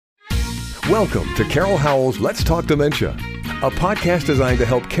Welcome to Carol Howell's Let's Talk Dementia, a podcast designed to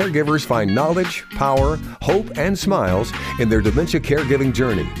help caregivers find knowledge, power, hope, and smiles in their dementia caregiving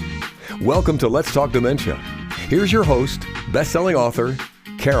journey. Welcome to Let's Talk Dementia. Here's your host, best-selling author,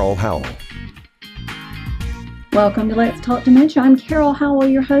 Carol Howell. Welcome to Let's Talk Dementia. I'm Carol Howell,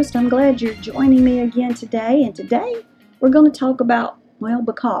 your host. I'm glad you're joining me again today. And today we're going to talk about,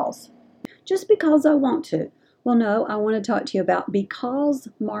 just because I want to. Well, no, I want to talk to you about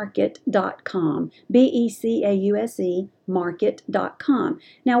becausmarket.com, B-E-C-A-U-S-E, market.com.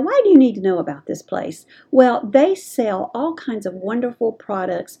 Now, why do you need to know about this place? Well, they sell all kinds of wonderful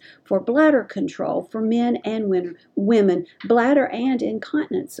products for bladder control for men and women, bladder and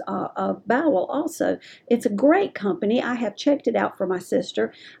incontinence of bowel also. It's a great company. I have checked it out for my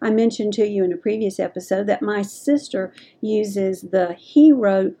sister. I mentioned to you in a previous episode that my sister uses the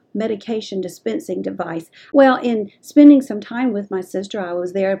Hero medication dispensing device. Well, in spending some time with my sister, I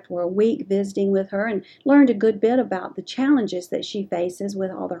was there for a week visiting with her and learned a good bit about the challenges that she faces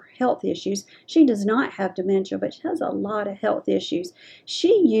with all her health issues. She does not have dementia, but she has a lot of health issues.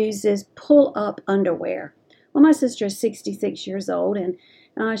 She uses pull-up underwear. Well, my sister is 66 years old, and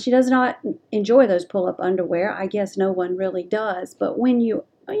she does not enjoy those pull-up underwear. I guess no one really does, but when you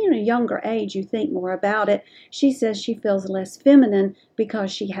younger age, you think more about it. She says she feels less feminine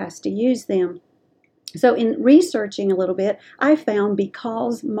because she has to use them. So in researching a little bit, I found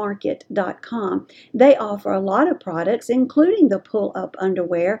becausmarket.com. They offer a lot of products, including the pull-up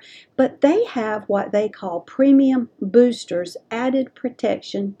underwear, but they have what they call premium boosters, added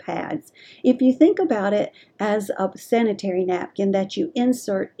protection pads. If you think about it as a sanitary napkin that you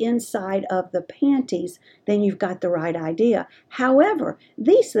insert inside of the panties, then you've got the right idea. However,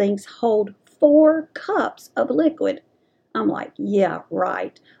 these things hold 4 cups of liquid. I'm like, yeah,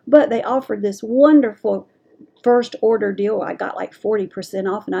 right. But they offered this wonderful first order deal. I got like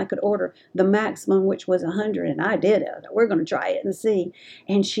 40% off and I could order the maximum, which was 100, and I did it. We're going to try it and see.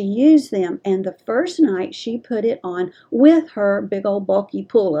 And she used them, and the first night she put it on with her big old bulky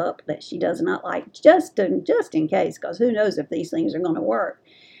pull-up that she does not like, just in case, because who knows if these things are going to work.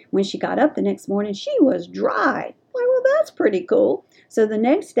 When she got up the next morning, she was dry. Well, that's pretty cool. So the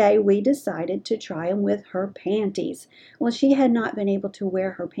next day, we decided to try them with her panties. Well, she had not been able to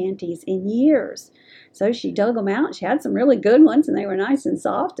wear her panties in years. So she dug them out. She had some really good ones, and they were nice and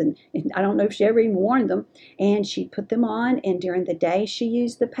soft, and I don't know if she ever even worn them. And she put them on, and during the day, she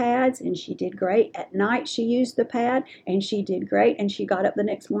used the pads, and she did great. At night, she used the pad, and she did great. And she got up the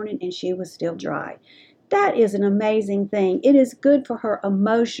next morning, and she was still dry. That is an amazing thing. It is good for her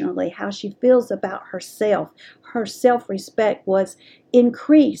emotionally, how she feels about herself. Her self-respect was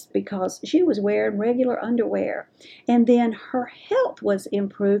increased because she was wearing regular underwear. And then her health was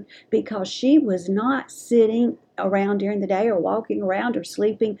improved because she was not sitting around during the day or walking around or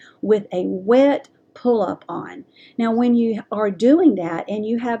sleeping with a wet pull-up on. Now, when you are doing that and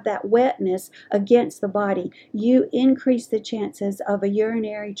you have that wetness against the body, you increase the chances of a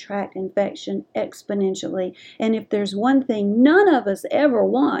urinary tract infection exponentially. And if there's one thing none of us ever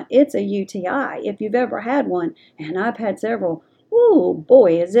want, it's a UTI. If you've ever had one, and I've had several, oh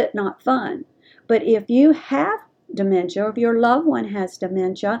boy, is it not fun. But if you have dementia, or if your loved one has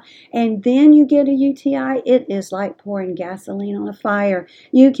dementia, and then you get a UTI, it is like pouring gasoline on a fire.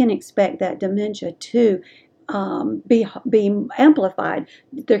 You can expect that dementia to be amplified.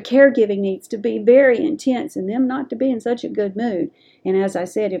 Their caregiving needs to be very intense and them not to be in such a good mood. And as I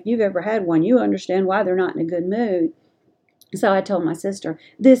said, if you've ever had one, you understand why they're not in a good mood. So I told my sister,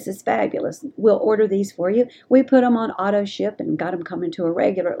 this is fabulous. We'll order these for you. We put them on auto ship and got them coming to her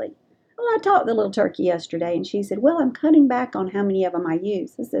regularly. Well, I talked to the little turkey yesterday, and she said, well, I'm cutting back on how many of them I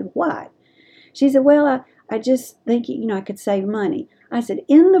use. I said, why? She said, well, I just think, I could save money. I said,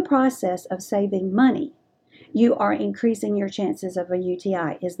 in the process of saving money, you are increasing your chances of a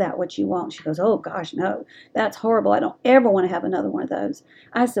UTI. Is that what you want? She goes, oh gosh, no, that's horrible. I don't ever want to have another one of those.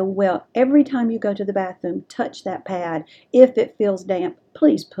 I said, well, every time you go to the bathroom, touch that pad. If it feels damp,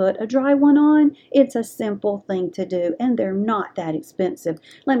 please put a dry one on. It's a simple thing to do, and they're not that expensive.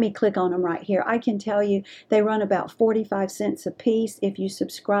 Let me click on them right here. I can tell you they run about 45 cents a piece. If you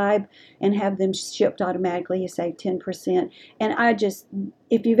subscribe and have them shipped automatically, you save 10%. And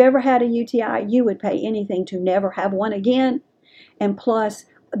if you've ever had a UTI, you would pay anything to never have one again. And plus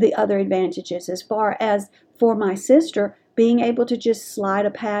the other advantages, as far as for my sister, being able to just slide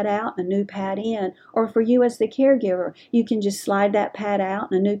a pad out and a new pad in, or for you as the caregiver, you can just slide that pad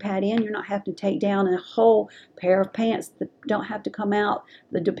out and a new pad in. You're not having to take down a whole pair of pants that don't have to come out.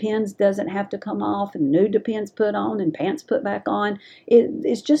 The Depends doesn't have to come off, and new Depends put on and pants put back on.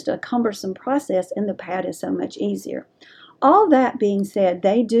 It's just a cumbersome process, and the pad is so much easier. all that being said,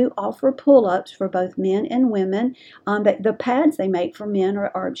 they do offer pull-ups for both men and women. The pads they make for men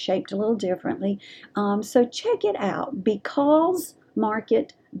are shaped a little differently. So check it out,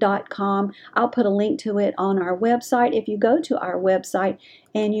 BecauseMarket.com. I'll put a link to it on our website. If you go to our website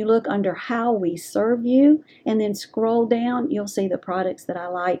and you look under How We Serve You and then scroll down, you'll see the products that I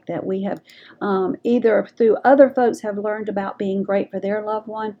like that we have either through other folks have learned about being great for their loved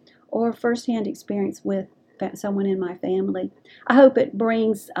one or firsthand experience with someone in my family. I hope it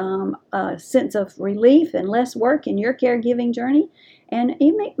brings a sense of relief and less work in your caregiving journey, and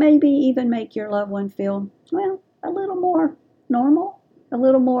maybe even make your loved one feel, well, a little more normal, a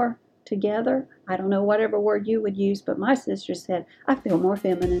little more together. I don't know whatever word you would use, but my sister said, I feel more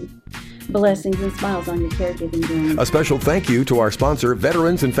feminine. Blessings and smiles on your caregiving journey. A special thank you to our sponsor,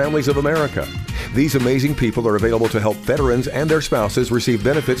 Veterans and Families of America. These amazing people are available to help veterans and their spouses receive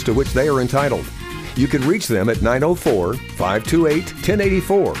benefits to which they are entitled. You can reach them at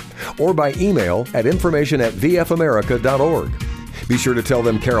 904-528-1084 or by email at information@vfamerica.org. Be sure to tell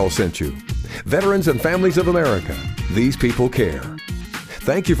them Carol sent you. Veterans and Families of America. These people care.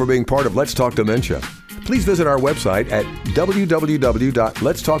 Thank you for being part of Let's Talk Dementia. Please visit our website at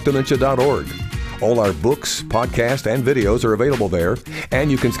www.letstalkdementia.org. All our books, podcasts, and videos are available there,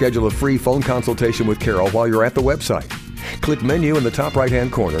 and you can schedule a free phone consultation with Carol while you're at the website. Click Menu in the top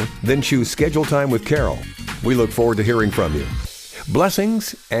right-hand corner, then choose Schedule Time with Carol. We look forward to hearing from you.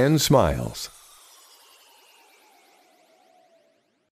 Blessings and smiles.